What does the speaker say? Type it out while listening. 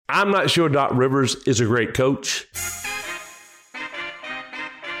I'm not sure Doc Rivers is a great coach.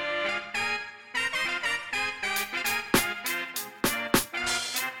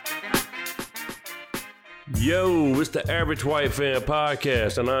 Yo, it's the Average White Fan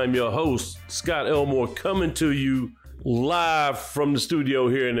Podcast, and I'm your host, Scott Elmore, coming to you live from the studio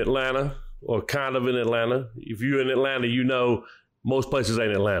here in Atlanta, or kind of in Atlanta. If you're in Atlanta, you know most places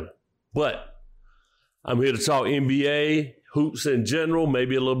ain't Atlanta. But I'm here to talk NBA, hoops in general,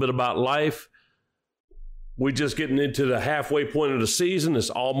 maybe a little bit about life. We're just getting into the halfway point of the season. It's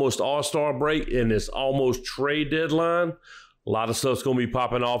almost All-Star break, and it's almost trade deadline. A lot of stuff's going to be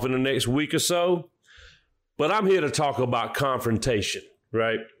popping off in the next week or so. But I'm here to talk about confrontation,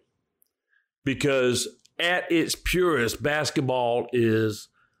 right? Because at its purest, basketball is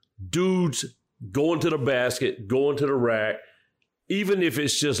dudes going to the basket, going to the rack. Even if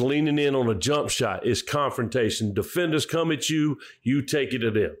it's just leaning in on a jump shot, it's confrontation. Defenders come at you, you take it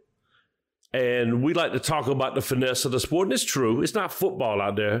to them. And we like to talk about the finesse of the sport. And it's true. It's not football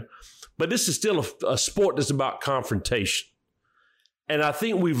out there. But this is still a sport that's about confrontation. And I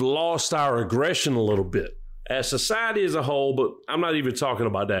think we've lost our aggression a little bit as society as a whole, but I'm not even talking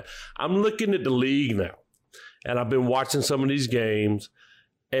about that. I'm looking at the league now, and I've been watching some of these games.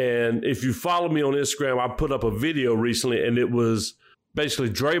 And if you follow me on Instagram, I put up a video recently, and it was basically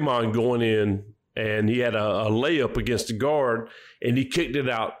Draymond going in, and he had a layup against the guard, and he kicked it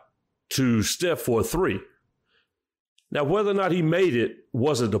out to Steph for a three. Now, whether or not he made it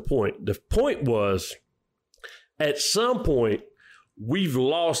wasn't the point. The point was, at some point, we've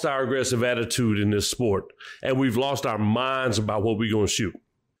lost our aggressive attitude in this sport, and we've lost our minds about what we're going to shoot.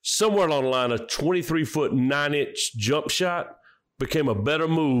 Somewhere along the line, a 23-foot, 9-inch jump shot became a better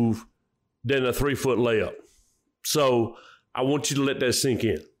move than a 3-foot layup. So I want you to let that sink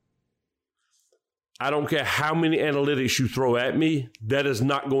in. I don't care how many analytics you throw at me, that is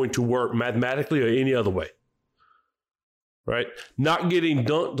not going to work mathematically or any other way. Right? Not getting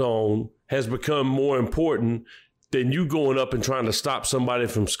dunked on has become more important than you going up and trying to stop somebody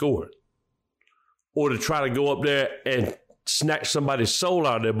from scoring, or to try to go up there and snatch somebody's soul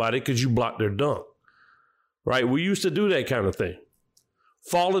out of their body because you blocked their dunk. Right? We used to do that kind of thing.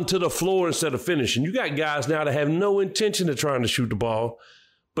 Falling to the floor instead of finishing. You got guys now that have no intention of trying to shoot the ball,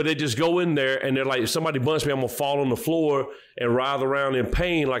 but they just go in there and they're like, if somebody bunts me, I'm going to fall on the floor and writhe around in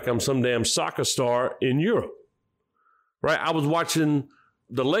pain like I'm some damn soccer star in Europe. Right? I was watching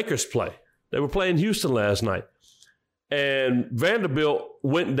the Lakers play. They were playing Houston last night. And Vanderbilt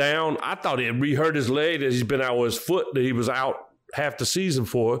went down. I thought he had re-hurt his leg as he's been out with his foot that he was out half the season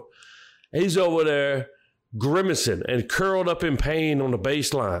for. He's over there grimacing and curled up in pain on the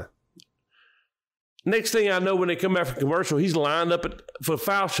baseline. Next thing I know, when they come back from commercial, he's lined up for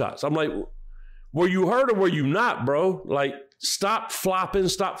foul shots. I'm like, were you hurt or were you not, bro? Like, stop flopping,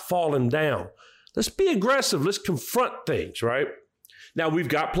 stop falling down. Let's be aggressive. Let's confront things, right? Now, we've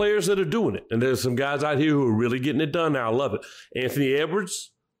got players that are doing it, and there's some guys out here who are really getting it done now. I love it. Anthony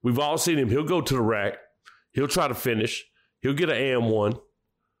Edwards, we've all seen him. He'll go to the rack. He'll try to finish. He'll get an and one.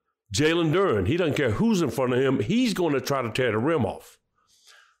 Jalen Duren, he doesn't care who's in front of him. He's going to try to tear the rim off.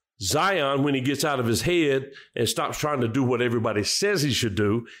 Zion, when he gets out of his head and stops trying to do what everybody says he should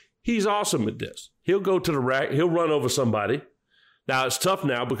do, he's awesome at this. He'll go to the rack. He'll run over somebody. Now, it's tough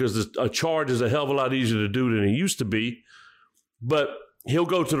now because a charge is a hell of a lot easier to do than it used to be. But he'll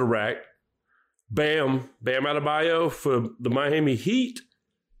go to the rack. Bam Adebayo for the Miami Heat.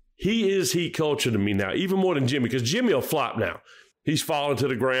 He is Heat culture to me now, even more than Jimmy, because Jimmy will flop now. He's falling to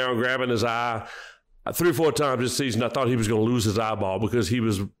the ground, grabbing his eye. 3 or 4 times this season, I thought he was going to lose his eyeball because he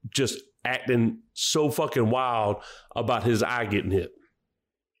was just acting so fucking wild about his eye getting hit.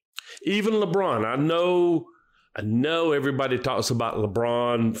 Even LeBron, I know everybody talks about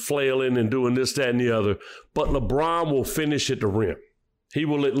LeBron flailing and doing this, that, and the other, but LeBron will finish at the rim. He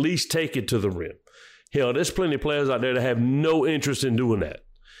will at least take it to the rim. Hell, there's plenty of players out there that have no interest in doing that.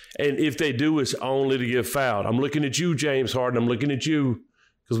 And if they do, it's only to get fouled. I'm looking at you, James Harden. I'm looking at you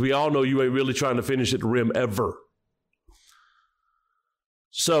because we all know you ain't really trying to finish at the rim ever.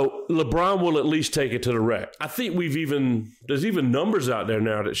 So LeBron will at least take it to the rack. I think there's even numbers out there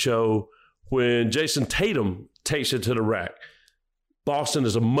now that show when Jason Tatum takes it to the rack, Boston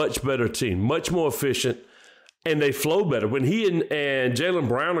is a much better team, much more efficient, and they flow better. When he and Jaylen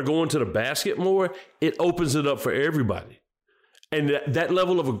Brown are going to the basket more, it opens it up for everybody. And that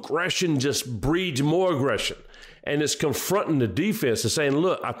level of aggression just breeds more aggression. And it's confronting the defense and saying,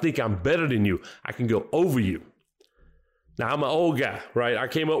 look, I think I'm better than you. I can go over you. Now, I'm an old guy, right? I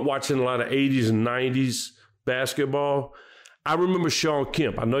came up watching a lot of 80s and 90s basketball. I remember Shawn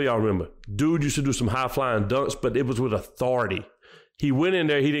Kemp. I know y'all remember. Dude used to do some high-flying dunks, but it was with authority. He went in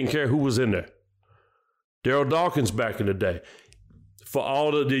there. He didn't care who was in there. Daryl Dawkins back in the day. For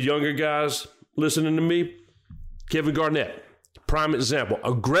all the younger guys listening to me, Kevin Garnett, prime example,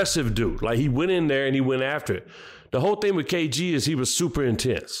 aggressive dude. Like he went in there and he went after it. The whole thing with KG is he was super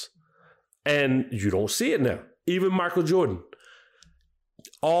intense. And you don't see it now. Even Michael Jordan.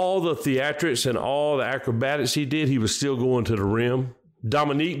 All the theatrics and all the acrobatics he did, he was still going to the rim.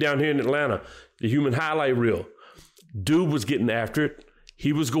 Dominique down here in Atlanta, the human highlight reel. Dude was getting after it.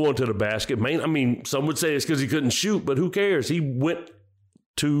 He was going to the basket. Some would say it's because he couldn't shoot, but who cares? He went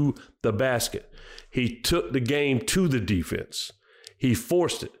to the basket. He took the game to the defense. He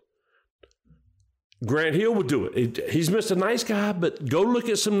forced it. Grant Hill would do it. He's Mr. Nice Guy, but go look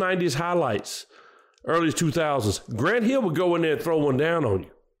at some 90s highlights, early 2000s. Grant Hill would go in there and throw one down on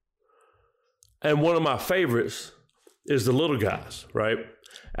you. And one of my favorites is the little guys, right?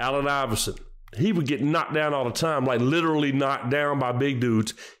 Allen Iverson. He would get knocked down all the time, like literally knocked down by big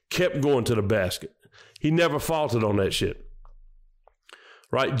dudes, kept going to the basket. He never faltered on that shit.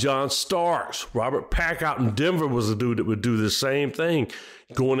 Right? John Starks, Robert Pack out in Denver was a dude that would do the same thing,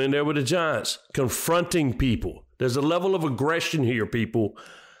 going in there with the Giants, confronting people. There's a level of aggression here, people.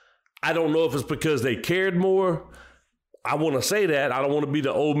 I don't know if it's because they cared more. I want to say that. I don't want to be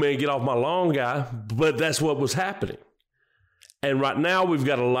the old man get off my lawn guy, but that's what was happening. And right now, we've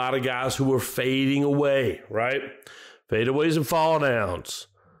got a lot of guys who are fading away, right? Fadeaways and fall downs.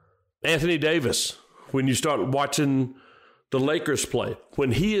 Anthony Davis, when you start watching the Lakers play,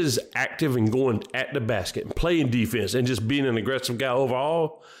 when he is active and going at the basket and playing defense and just being an aggressive guy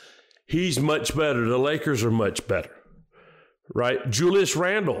overall, he's much better. The Lakers are much better, right? Julius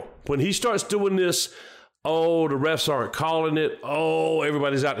Randle, when he starts doing this, oh, the refs aren't calling it, oh,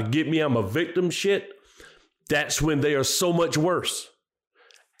 everybody's out to get me, I'm a victim shit, that's when they are so much worse.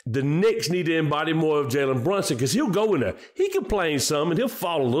 The Knicks need to embody more of Jalen Brunson because he'll go in there. He complains some and he'll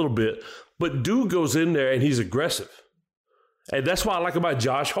fall a little bit, but dude goes in there and he's aggressive. And that's what I like about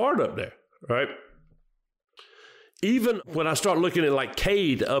Josh Hart up there, right? Even when I start looking at like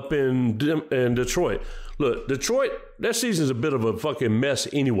Cade up in Detroit. Look, Detroit, their season's a bit of a fucking mess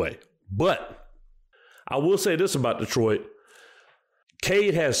anyway. But I will say this about Detroit.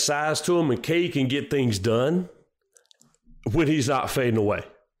 Cade has size to him, and Cade can get things done when he's not fading away.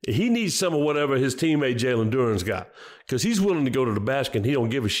 He needs some of whatever his teammate Jalen Duren's got because he's willing to go to the basket and he don't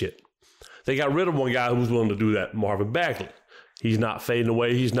give a shit. They got rid of one guy who was willing to do that, Marvin Bagley. He's not fading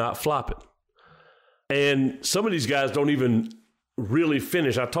away. He's not flopping. And some of these guys don't even really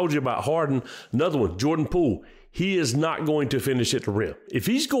finish. I told you about Harden. Another one, Jordan Poole. He is not going to finish at the rim. If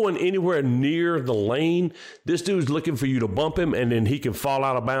he's going anywhere near the lane, this dude's looking for you to bump him, and then he can fall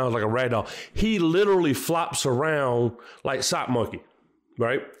out of bounds like a rag doll. He literally flops around like sock monkey,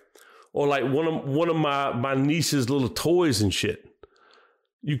 right? Or like one of my niece's little toys and shit.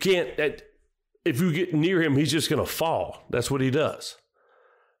 You can't, if you get near him, he's just going to fall. That's what he does,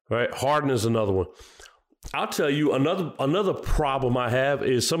 right? Harden is another one. I'll tell you, another problem I have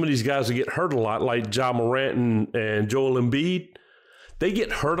is some of these guys that get hurt a lot, like Ja Morant and Joel Embiid. They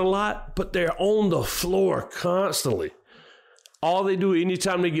get hurt a lot, but they're on the floor constantly. All they do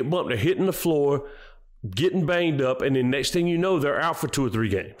anytime they get bumped, they're hitting the floor, getting banged up, and then next thing you know, they're out for 2 or 3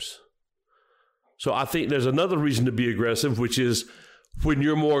 games. So I think there's another reason to be aggressive, which is when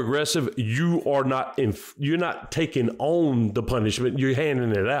you're more aggressive, you're not taking on the punishment, you're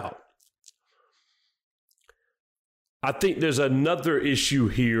handing it out. I think there's another issue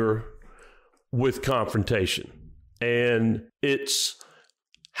here with confrontation, and it's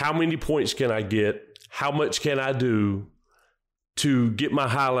how many points can I get? How much can I do to get my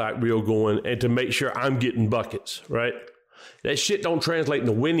highlight reel going and to make sure I'm getting buckets, right? That shit don't translate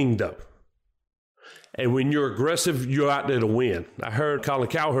into winning, though. And when you're aggressive, you're out there to win. I heard Colin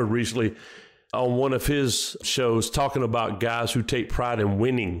Cowherd recently on one of his shows talking about guys who take pride in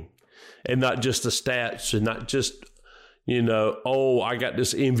winning and not just the stats and not just, I got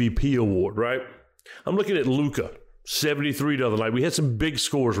this MVP award, right? I'm looking at Luka, 73 the other night. We had some big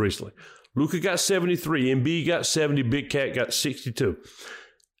scores recently. Luka got 73, Embiid got 70, Big Cat got 62.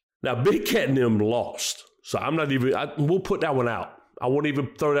 Now, Big Cat and them lost. So we'll put that one out. I won't even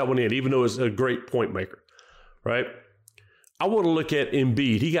throw that one in, even though it's a great point maker, right? I want to look at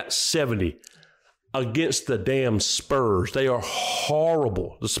Embiid. He got 70 against the damn Spurs. They are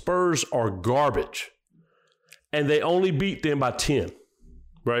horrible. The Spurs are garbage. And they only beat them by 10,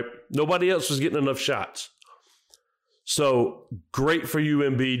 right? Nobody else was getting enough shots. So great for you,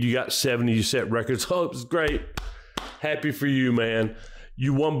 Embiid. You got 70. You set records. Oh, it was great. Happy for you, man.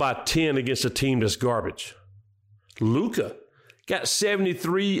 You won by 10 against a team that's garbage. Luka got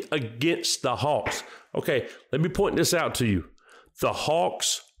 73 against the Hawks. Okay, let me point this out to you. The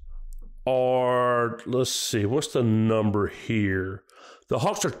Hawks are, let's see, what's the number here? The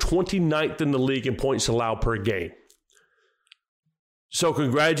Hawks are 29th in the league in points allowed per game. So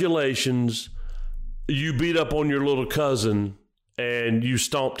congratulations. You beat up on your little cousin and you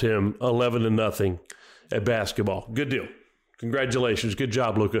stomped him 11-0 at basketball. Good deal. Congratulations. Good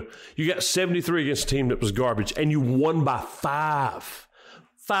job, Luka. You got 73 against a team that was garbage, and you won by 5.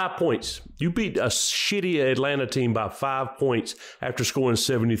 5 points. You beat a shitty Atlanta team by 5 points after scoring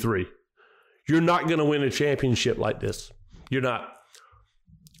 73. You're not going to win a championship like this. You're not.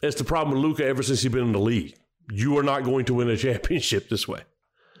 It's the problem with Luka ever since he's been in the league. You are not going to win a championship this way.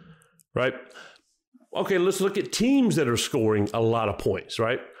 Right? Okay, let's look at teams that are scoring a lot of points,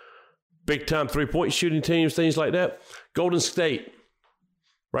 right? Big-time three-point shooting teams, things like that. Golden State,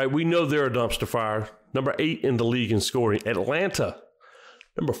 right? We know they're a dumpster fire. Number 8 in the league in scoring. Atlanta,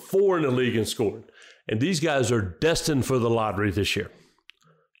 number 4 in the league in scoring. And these guys are destined for the lottery this year.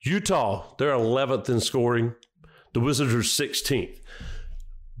 Utah, they're 11th in scoring. The Wizards are 16th.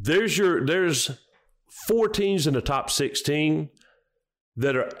 There's 4 teams in the top 16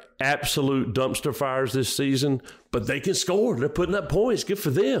 that are absolute dumpster fires this season, but they can score. They're putting up points. Good for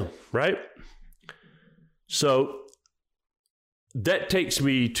them, right? So that takes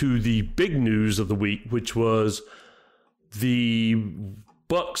me to the big news of the week, which was the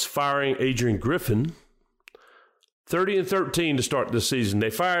Bucks firing Adrian Griffin. 30-13 to start this season. They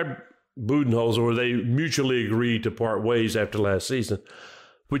fired Budenholzer, or they mutually agreed to part ways after last season,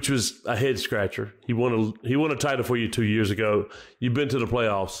 which was a head scratcher. He won a title for you 2 years ago. You've been to the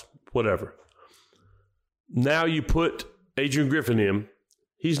playoffs, whatever. Now you put Adrian Griffin in.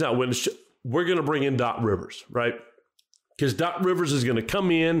 He's not winning. We're going to bring in Doc Rivers, right? Because Doc Rivers is going to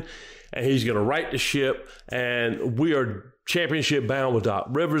come in and he's going to right the ship, and we are championship bound with Doc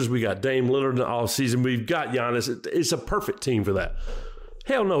Rivers. We got Dame Lillard in the offseason. We've got Giannis. It's a perfect team for that.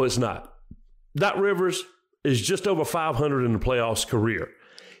 Hell no, it's not. Doc Rivers is just over 500 in the playoffs career.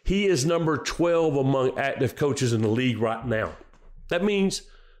 He is number 12 among active coaches in the league right now. That means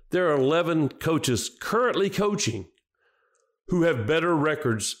there are 11 coaches currently coaching who have better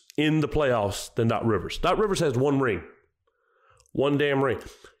records in the playoffs than Doc Rivers. Doc Rivers has 1 ring. 1 damn ring.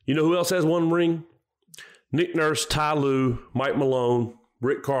 You know who else has 1 ring? Nick Nurse, Ty Lue, Mike Malone,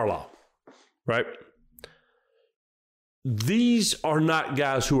 Rick Carlisle, right? These are not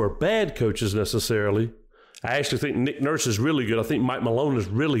guys who are bad coaches necessarily. I actually think Nick Nurse is really good. I think Mike Malone is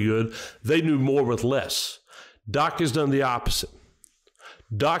really good. They knew more with less. Doc has done the opposite.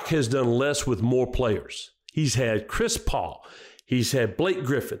 Doc has done less with more players. He's had Chris Paul. He's had Blake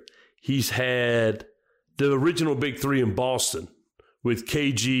Griffin. He's had the original Big Three in Boston with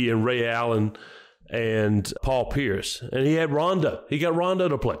KG and Ray Allen and Paul Pierce. And he had Rondo. He got Rondo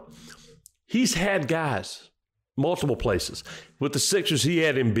to play. He's had guys multiple places. With the Sixers, he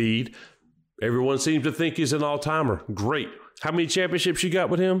had Embiid. Everyone seems to think he's an all-timer. Great. How many championships you got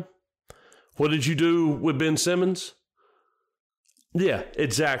with him? What did you do with Ben Simmons? Yeah,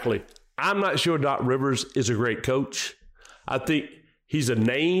 exactly. I'm not sure Doc Rivers is a great coach. I think he's a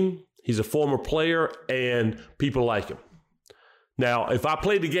name, he's a former player, and people like him. Now, if I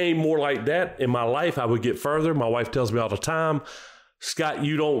played the game more like that in my life, I would get further. My wife tells me all the time, Scott,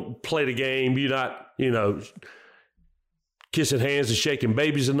 you don't play the game. You're not, kissing hands and shaking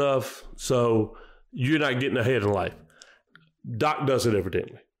babies enough, so you're not getting ahead in life. Doc does it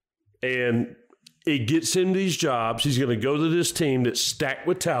evidently. And it gets him these jobs. He's going to go to this team that's stacked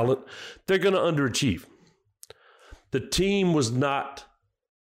with talent. They're going to underachieve. The team was not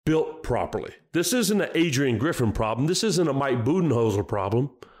built properly. This isn't an Adrian Griffin problem. This isn't a Mike Budenholzer problem.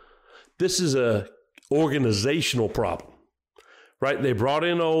 This is a organizational problem, right? They brought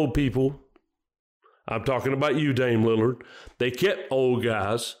in old people. I'm talking about you, Dame Lillard. They kept old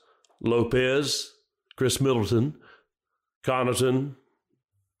guys, Lopez, Chris Middleton, Connaughton,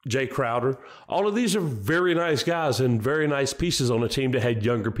 Jay Crowder. All of these are very nice guys and very nice pieces on a team that had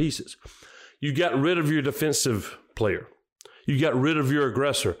younger pieces. You got rid of your defensive player. You got rid of your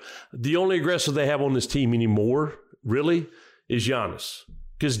aggressor. The only aggressor they have on this team anymore, really, is Giannis.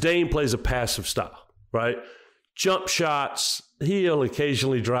 Because Dame plays a passive style, right? Jump shots, he'll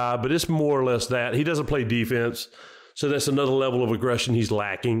occasionally drive, but it's more or less that. He doesn't play defense, so that's another level of aggression he's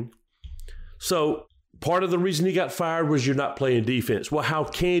lacking. So part of the reason he got fired was you're not playing defense. Well, how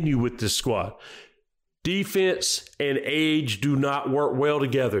can you with this squad? Defense and age do not work well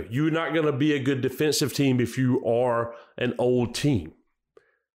together. You're not going to be a good defensive team if you are an old team.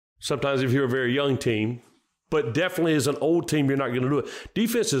 Sometimes if you're a very young team, but definitely as an old team, you're not going to do it.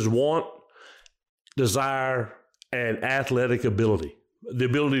 Defense is want, desire, and athletic ability. The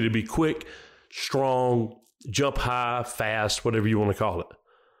ability to be quick, strong, jump high, fast, whatever you want to call it.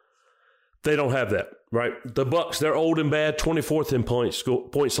 They don't have that, right? The Bucks, they're old and bad, 24th in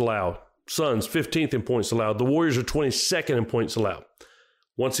points allowed. Suns, 15th in points allowed. The Warriors are 22nd in points allowed.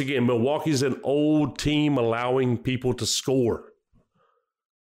 Once again, Milwaukee's an old team allowing people to score.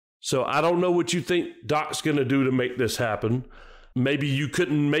 So I don't know what you think Doc's going to do to make this happen. Maybe you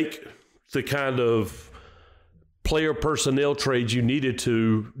couldn't make the kind of player personnel trades you needed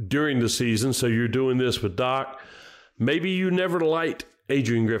to during the season, so you're doing this with Doc. Maybe you never liked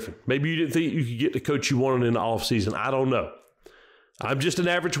Adrian Griffin. Maybe you didn't think you could get the coach you wanted in the offseason. I don't know. I'm just an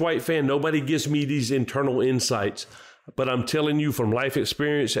average white fan. Nobody gives me these internal insights. But I'm telling you from life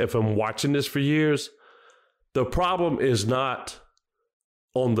experience and from watching this for years, the problem is not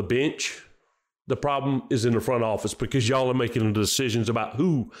on the bench. The problem is in the front office because y'all are making the decisions about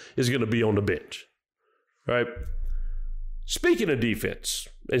who is going to be on the bench. Right? Speaking of defense,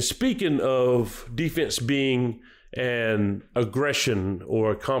 and speaking of defense being an aggression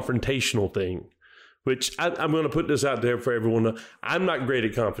or a confrontational thing, which I'm going to put this out there for everyone. I'm not great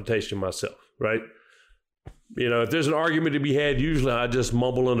at confrontation myself, right? You know, if there's an argument to be had, usually I just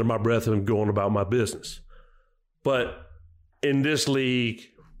mumble under my breath and go on about my business. But in this league,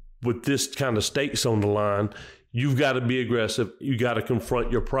 with this kind of stakes on the line, you've got to be aggressive. You got to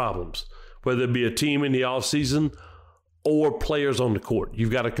confront your problems, whether it be a team in the offseason or players on the court.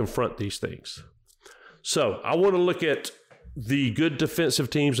 You've got to confront these things. So I want to look at the good defensive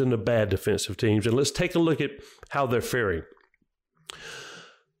teams and the bad defensive teams, and let's take a look at how they're faring.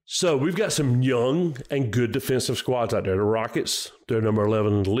 So we've got some young and good defensive squads out there. The Rockets, they're number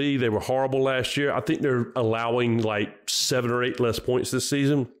 11 in the league. They were horrible last year. I think they're allowing like 7 or 8 less points this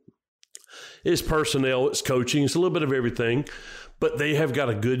season. It's personnel, it's coaching, it's a little bit of everything. But they have got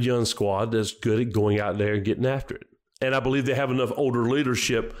a good young squad that's good at going out there and getting after it. And I believe they have enough older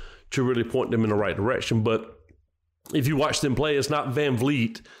leadership to really point them in the right direction. But if you watch them play, it's not Van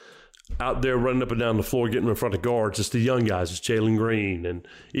Vliet out there running up and down the floor getting in front of guards. It's the young guys. It's Jalen Green and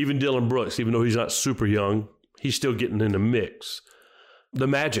even Dylan Brooks, even though he's not super young, he's still getting in the mix. The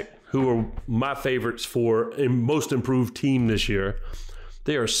Magic, who are my favorites for a most improved team this year,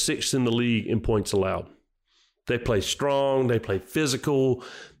 they are 6th in the league in points allowed. They play strong. They play physical.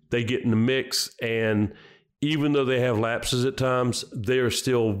 They get in the mix. And even though they have lapses at times, they are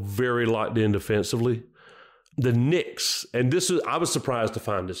still very locked in defensively. The Knicks, and I was surprised to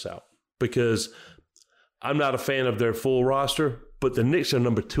find this out because I'm not a fan of their full roster, but the Knicks are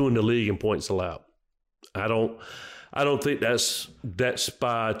number 2 in the league in points allowed. I don't think that's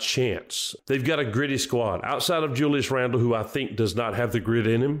by chance. They've got a gritty squad. Outside of Julius Randle, who I think does not have the grit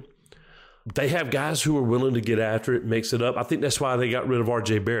in him, they have guys who are willing to get after it, mix it up. I think that's why they got rid of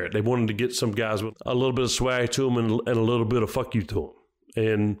R.J. Barrett. They wanted to get some guys with a little bit of swag to them and a little bit of fuck you to them.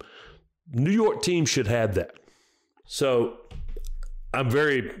 And New York teams should have that. So I'm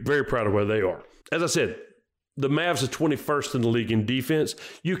very, very proud of where they are. As I said, the Mavs are 21st in the league in defense.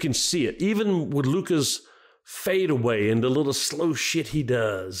 You can see it. Even with Luka's fadeaway and the little slow shit he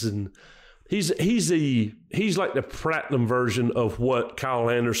does. And he's like the platinum version of what Kyle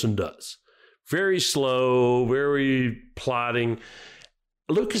Anderson does. Very slow, very plodding.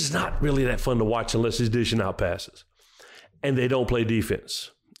 Luka's not really that fun to watch unless he's dishing out passes. And they don't play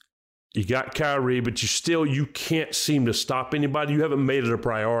defense. You got Kyrie, but you can't seem to stop anybody. You haven't made it a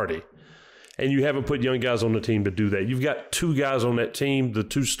priority. And you haven't put young guys on the team to do that. You've got 2 guys on that team, the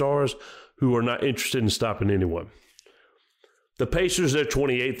 2 stars, who are not interested in stopping anyone. The Pacers, they're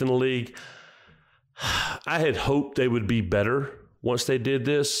 28th in the league. I had hoped they would be better once they did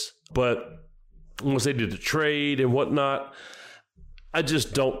this, but once they did the trade and whatnot, I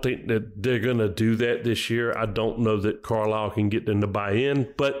just don't think that they're going to do that this year. I don't know that Carlisle can get them to buy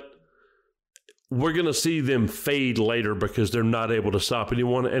in, but we're going to see them fade later because they're not able to stop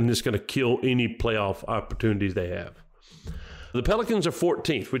anyone, and it's going to kill any playoff opportunities they have. The Pelicans are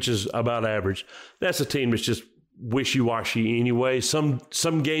 14th, which is about average. That's a team that's just wishy-washy anyway. Some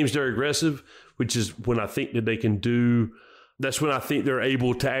games they're aggressive, which is when I think that they can do. That's when I think they're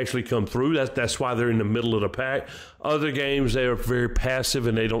able to actually come through. That's why they're in the middle of the pack. Other games, they are very passive,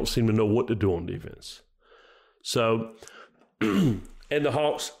 and they don't seem to know what to do on defense. So, and the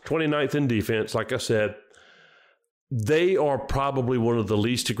Hawks, 29th in defense, like I said, they are probably one of the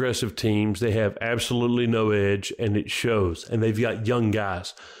least aggressive teams. They have absolutely no edge, and it shows. And they've got young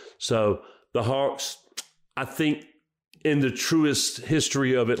guys. So the Hawks, I think in the truest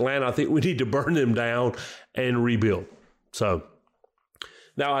history of Atlanta, I think we need to burn them down and rebuild. So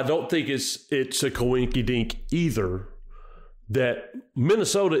now I don't think it's a coinky-dink either that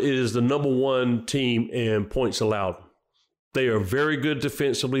Minnesota is the number 1 team in points allowed They are very good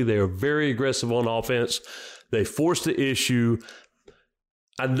defensively. They are very aggressive on offense. They force the issue.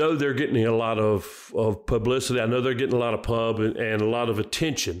 I know they're getting a lot of publicity. I know they're getting a lot of pub and a lot of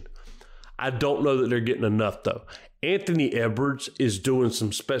attention. I don't know that they're getting enough, though. Anthony Edwards is doing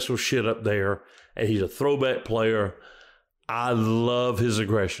some special shit up there, and he's a throwback player. I love his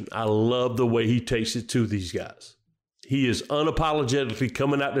aggression. I love the way he takes it to these guys. He is unapologetically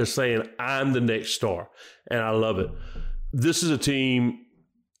coming out there saying, I'm the next star, and I love it. This is a team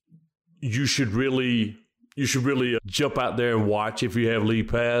you should really jump out there and watch if you have league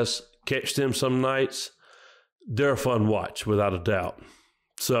pass. Catch them some nights. They're a fun watch, without a doubt.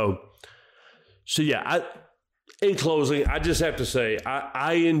 So yeah, in closing, I just have to say,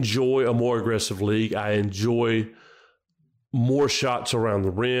 I enjoy a more aggressive league. I enjoy more shots around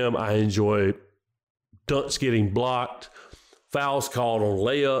the rim. I enjoy dunks getting blocked, fouls called on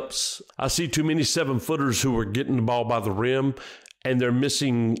layups. I see too many 7-footers who are getting the ball by the rim and they're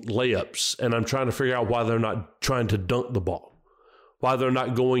missing layups. And I'm trying to figure out why they're not trying to dunk the ball, why they're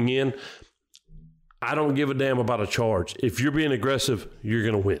not going in. I don't give a damn about a charge. If you're being aggressive, you're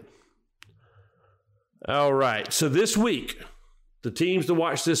going to win. All right. So this week, the teams to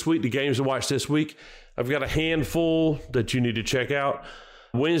watch this week, the games to watch this week, I've got a handful that you need to check out.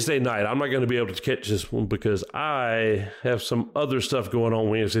 Wednesday night, I'm not going to be able to catch this one because I have some other stuff going on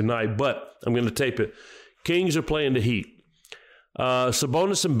Wednesday night, but I'm going to tape it. Kings are playing the Heat.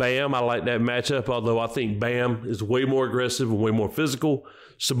 Sabonis and Bam, I like that matchup, although I think Bam is way more aggressive and way more physical.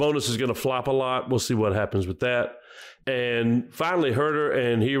 Sabonis is going to flop a lot. We'll see what happens with that. And finally, Herter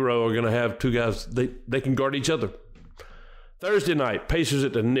and Hero are going to have two guys, they can guard each other. Thursday night, Pacers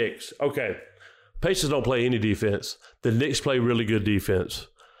at the Knicks. Okay, Pacers don't play any defense. The Knicks play really good defense.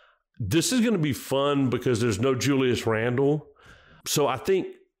 This is going to be fun because there's no Julius Randle. So I think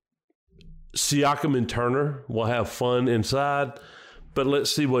Siakam and Turner will have fun inside. But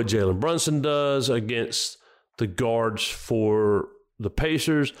let's see what Jalen Brunson does against the guards for the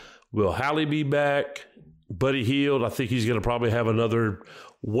Pacers. Will Hallie be back? Buddy Hield, I think he's going to probably have another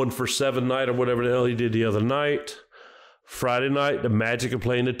 1-for-7 night or whatever the hell he did the other night. Friday night, the Magic are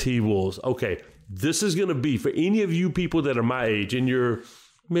playing the T-Wolves. Okay, this is going to be, for any of you people that are my age, in your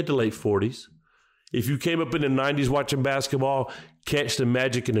mid to late 40s, if you came up in the 90s watching basketball, catch the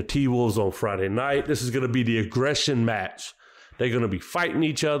Magic and the T-Wolves on Friday night. This is going to be the aggression match. They're going to be fighting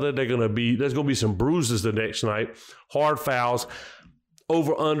each other. There's going to be some bruises the next night, hard fouls.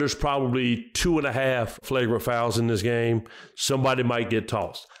 Over-unders probably 2.5 flagrant fouls in this game. Somebody might get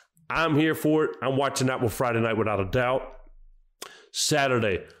tossed. I'm here for it. I'm watching that one Friday night without a doubt.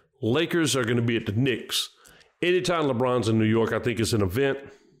 Saturday, Lakers are going to be at the Knicks. Anytime LeBron's in New York, I think it's an event.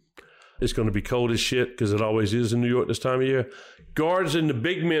 It's going to be cold as shit because it always is in New York this time of year. Guards and the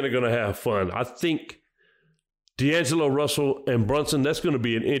big men are going to have fun. I think D'Angelo Russell and Brunson, that's going to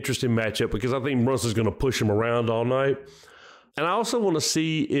be an interesting matchup because I think Brunson's going to push him around all night. And I also want to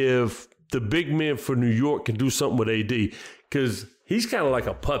see if the big men for New York can do something with AD because he's kind of like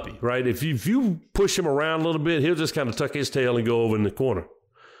a puppy, right? If you push him around a little bit, he'll just kind of tuck his tail and go over in the corner.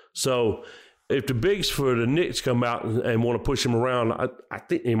 So if the bigs for the Knicks come out and want to push him around, I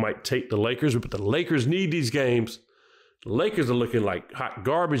think they might take the Lakers, but the Lakers need these games. The Lakers are looking like hot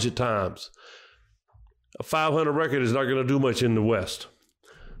garbage at times. A 500 record is not going to do much in the West.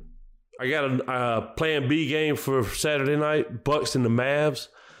 I got a Plan B game for Saturday night, Bucks and the Mavs.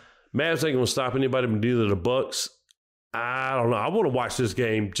 Mavs ain't going to stop anybody, but neither the Bucks. I don't know. I want to watch this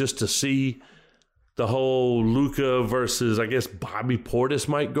game just to see the whole Luka versus, I guess, Bobby Portis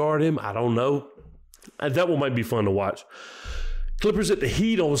might guard him. I don't know. That one might be fun to watch. Clippers at the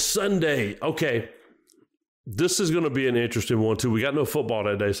Heat on Sunday. Okay, this is going to be an interesting one, too. We got no football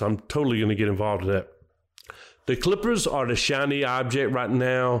that day, so I'm totally going to get involved in that. The Clippers are the shiny object right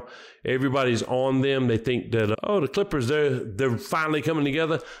now. Everybody's on them. They think that, the Clippers, they're finally coming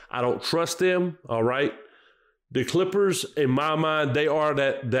together. I don't trust them, all right? The Clippers, in my mind, they are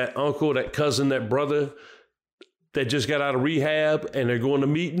that uncle, that cousin, that brother that just got out of rehab, and they're going to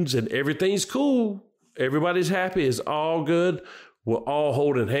meetings, and everything's cool. Everybody's happy. It's all good. We're all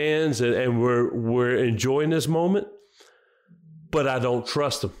holding hands, and we're enjoying this moment. But I don't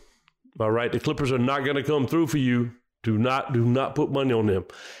trust them. All right, the Clippers are not going to come through for you. Do not put money on them.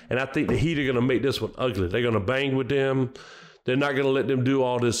 And I think the Heat are going to make this one ugly. They're going to bang with them. They're not going to let them do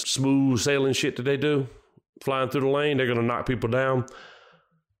all this smooth sailing shit that they do, flying through the lane. They're going to knock people down.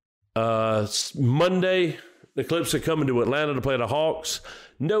 Monday, the Clips are coming to Atlanta to play the Hawks.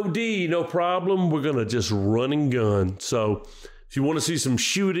 No D, no problem. We're going to just run and gun. So if you want to see some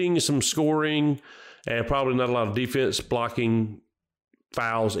shooting, some scoring, and probably not a lot of defense, blocking,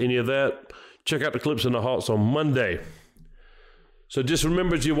 fouls, any of that, check out the Clips and the Hawks on Monday. So just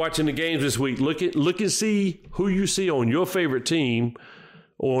remember, as you're watching the games this week, look and see who you see on your favorite team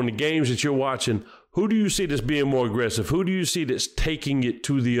or on the games that you're watching. Who do you see that's being more aggressive? Who do you see that's taking it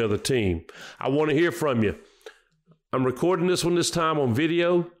to the other team? I want to hear from you. I'm recording this one this time on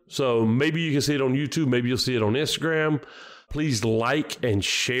video, so maybe you can see it on YouTube. Maybe you'll see it on Instagram. Please like and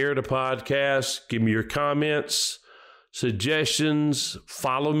share the podcast. Give me your comments, suggestions,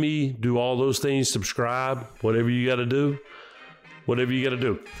 follow me, do all those things, subscribe, whatever you got to do. Whatever you got to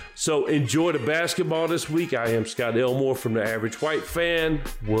do. So enjoy the basketball this week. I am Scott Elmore from The Average White Fan.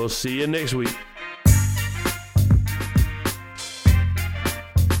 We'll see you next week.